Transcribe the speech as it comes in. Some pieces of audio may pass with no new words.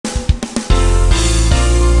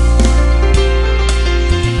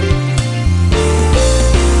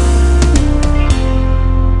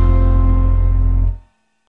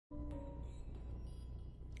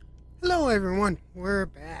everyone, we're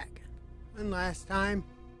back. And last time,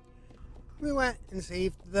 we went and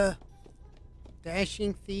saved the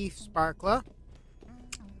dashing thief Sparkla.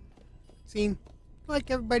 Seemed like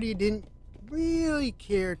everybody didn't really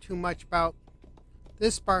care too much about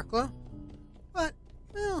this Sparkla, but,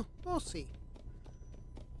 well, we'll see.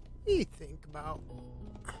 What do you think about...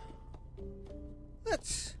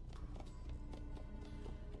 Let's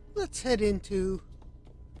head into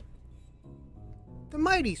the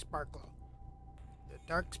Mighty Sparkla, the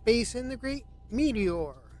dark space and the great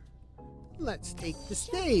meteor. Let's take the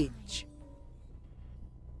stage.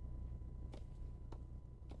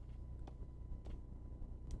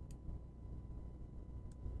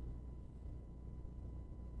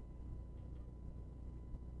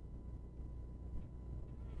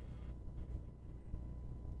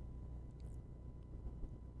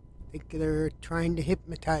 I think they're trying to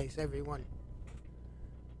hypnotize everyone.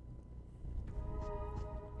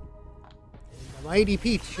 The Mighty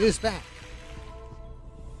Peach is back.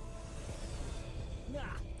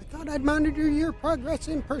 I thought I'd monitor your progress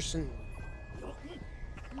in person.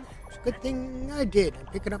 It's a good thing I did. I'm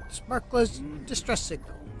picking up Sparkla's distress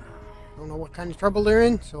signal. Don't know what kind of trouble they're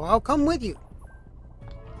in, so I'll come with you.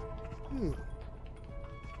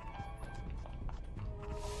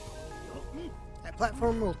 That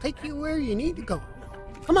platform will take you where you need to go.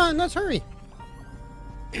 Come on, let's hurry.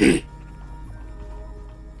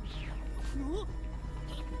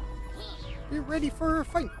 You're ready for a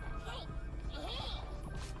fight.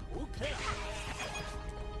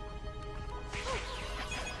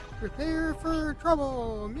 Prepare for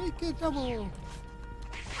trouble. Make it double.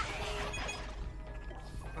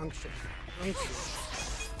 Function.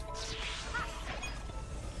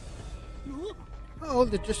 Oh,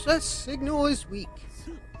 the distress signal is weak.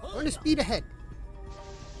 Want to speed ahead.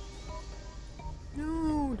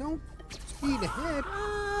 No, don't speed ahead.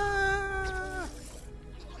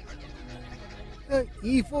 The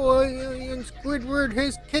evil alien Squidward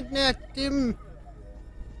has kidnapped him.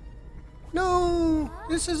 No,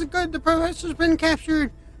 this isn't good. The professor's been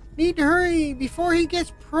captured. Need to hurry before he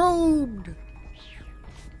gets probed.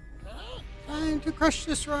 Time to crush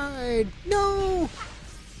this ride. No!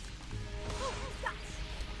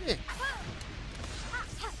 Yeah.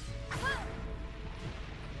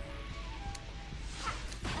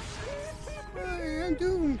 I'm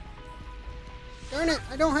doomed. Darn it,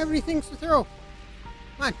 I don't have any things to throw.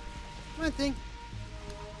 Come on thing.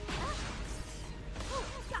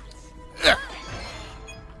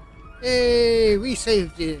 Hey, we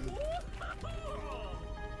saved him.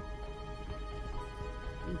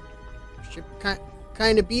 Ship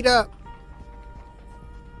kind of beat up.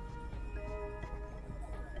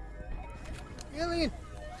 Alien,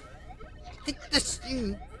 take this,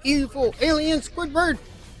 you evil alien Squidward.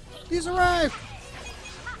 He's arrived.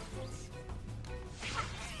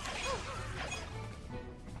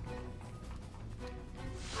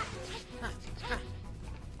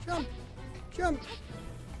 Jump.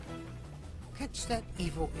 Catch that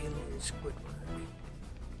evil alien Squidward.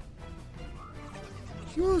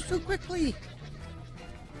 She moves so quickly.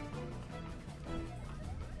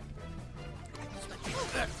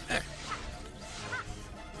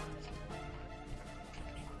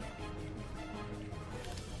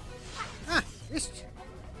 Missed.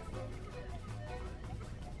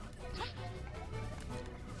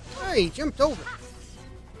 Oh, he jumped over.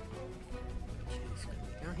 He's gonna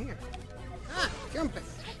be down here. Jumping.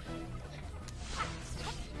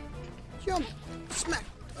 Jump. Smack.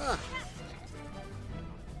 I'll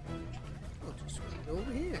just wait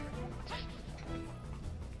over here.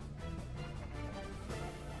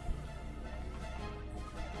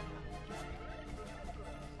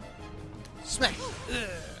 Smack.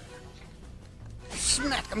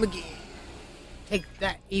 Smack him again. Take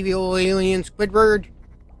that, evil alien Squidward.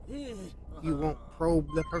 You won't probe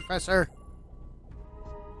the professor.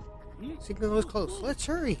 Signal is close. Let's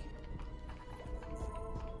hurry.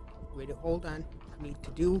 Wait, hold on. I need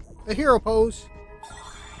to do a hero pose.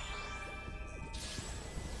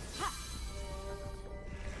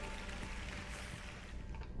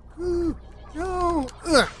 Ooh, no.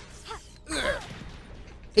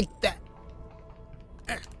 Take that.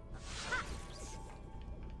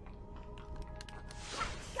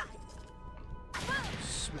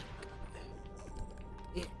 Smack.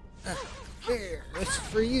 Yeah. There. This is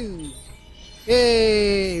for you.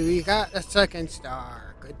 Yay! We got a second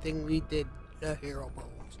star. Good thing we did the hero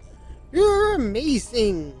pose. You're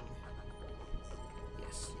amazing.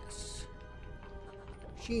 Yes.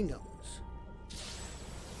 She knows.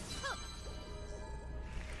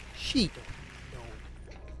 She don't know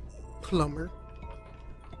plumber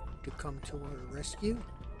to come to our rescue.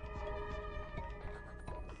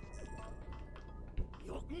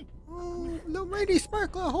 Oh, the Mighty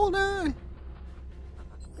Sparkla, hold on!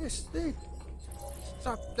 This thing.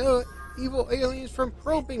 Stop the evil aliens from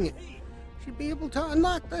probing it. Should be able to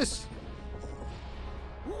unlock this.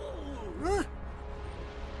 Huh?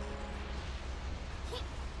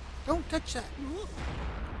 Don't touch that.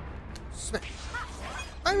 Smack.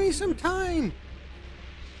 Buy me some time.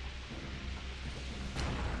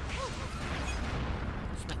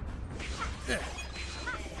 Smack.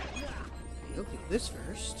 You'll do this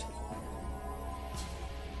first.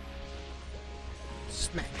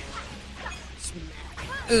 Smack. Smack.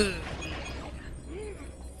 There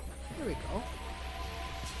we go.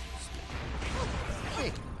 Smack.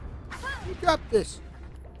 Hey, you drop this.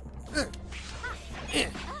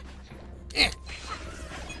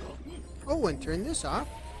 Oh, and turn this off.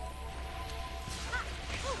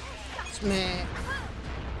 Smack.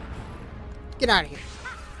 Get out of here.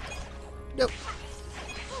 Nope.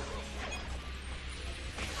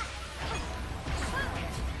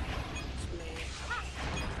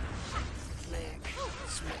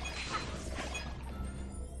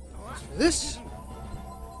 This?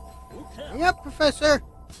 Hurry up, Professor!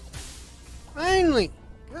 Finally!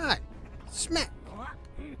 God! Smack!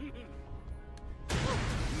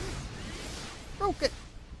 Broke it!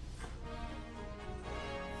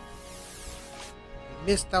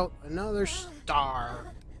 Missed out another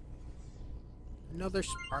star. Another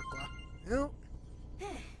Sparkla. Well,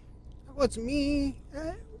 that was me.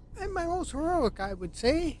 I'm my most heroic, I would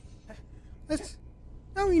say.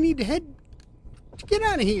 Now we need to head to get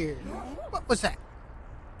out of here. What was that?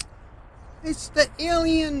 It's the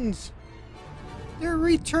aliens. They're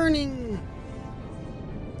returning.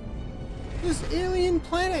 This alien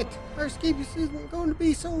planet. Our escape isn't going to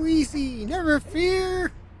be so easy. Never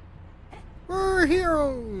fear. We're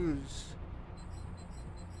heroes.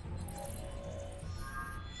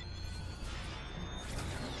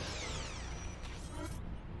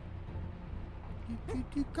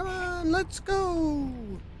 Come on, let's go.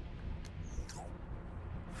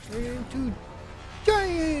 Into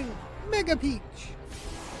giant Mega Peach.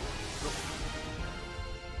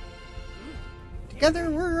 Together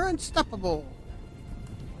we're unstoppable.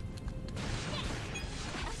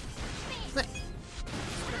 Smack.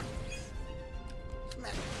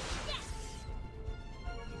 Smack.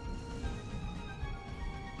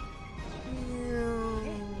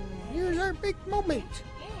 Here's our big moment.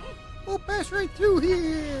 We'll pass right through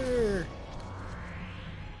here.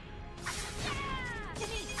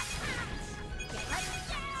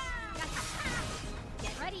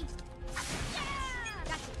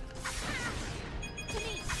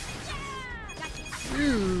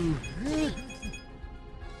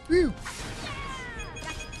 Whew.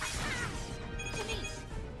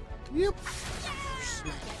 Yep.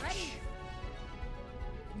 Smash.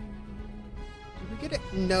 Did we get it?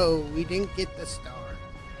 No, we didn't get the star.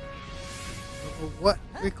 What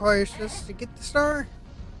requires us to get the star?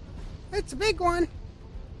 It's a big one.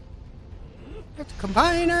 Let's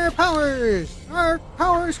combine our powers. Our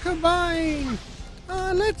powers combine.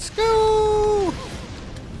 Let's go.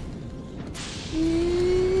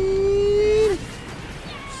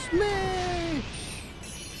 Smash!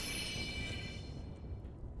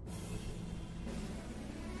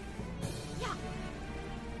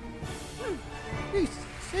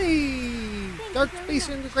 Save! Dark space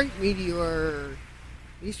and the great meteor.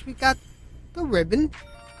 At least we got the ribbon.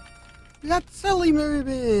 We got Silly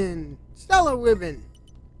ribbon. Stella ribbon.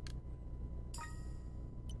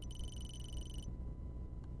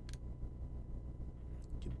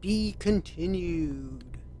 To be continued.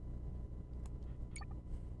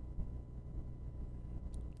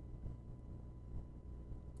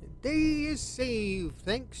 The day is saved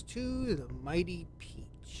thanks to the Mighty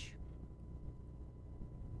Peach.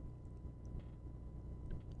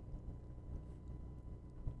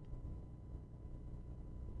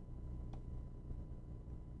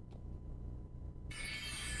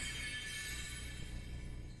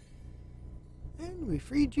 And we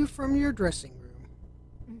freed you from your dressing room.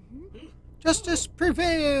 Justice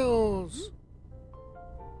prevails!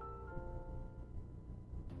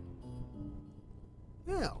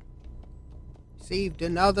 Well, saved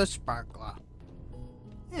another Sparkla.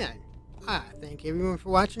 And I thank everyone for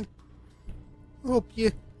watching. I hope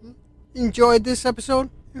you enjoyed this episode.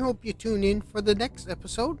 I hope you tune in for the next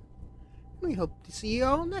episode. We hope to see you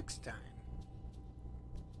all next time.